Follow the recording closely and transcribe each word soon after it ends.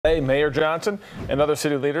Hey, Mayor Johnson and other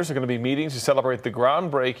city leaders are going to be meeting to celebrate the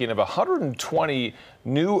groundbreaking of 120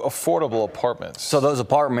 new affordable apartments. So those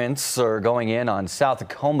apartments are going in on South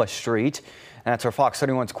Tacoma Street. And that's our Fox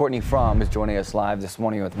 31's Courtney Fromm is joining us live this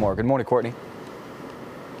morning with more. Good morning, Courtney.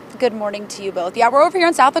 Good morning to you both. Yeah, we're over here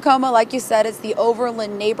in South Tacoma. Like you said, it's the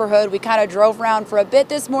Overland neighborhood. We kind of drove around for a bit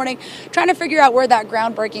this morning, trying to figure out where that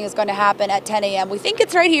groundbreaking is going to happen at 10 a.m. We think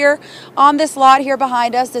it's right here on this lot here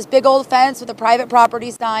behind us, this big old fence with the private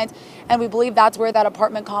property signs, and we believe that's where that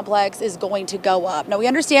apartment complex is going to go up. Now, we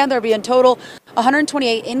understand there'll be in total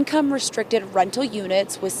 128 income-restricted rental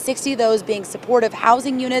units, with 60 of those being supportive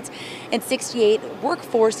housing units and 68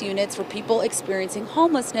 workforce units for people experiencing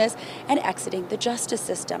homelessness and exiting the justice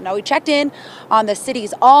system. Now, we checked in on the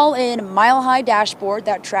city's all-in mile-high dashboard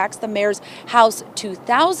that tracks the mayor's House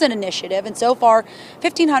 2000 initiative, and so far,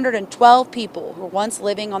 1,512 people who were once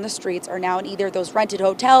living on the streets are now in either those rented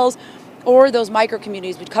hotels or those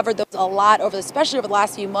micro-communities. We've covered those a lot, especially over the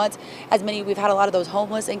last few months, we've had a lot of those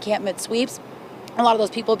homeless encampment sweeps. A lot of those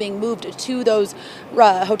people being moved to those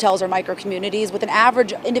hotels or micro-communities, with an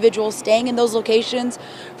average individual staying in those locations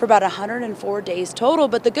for about 104 days total.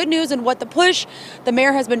 But the good news and what the push the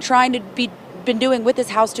mayor has been trying to been doing with this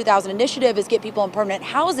House 2000 initiative is get people in permanent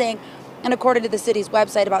housing. And according to the city's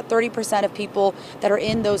website, about 30% of people that are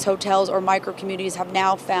in those hotels or micro-communities have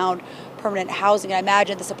now found permanent housing. And I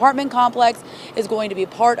imagine this apartment complex is going to be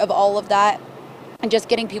part of all of that, and just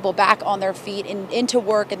getting people back on their feet and into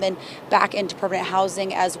work and then back into permanent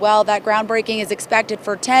housing as well. That groundbreaking is expected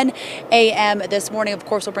for 10 a.m. this morning. Of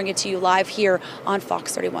course, we'll bring it to you live here on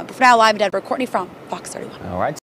Fox 31. But for now, live in Denver, Courtney Fromm, Fox 31. All right.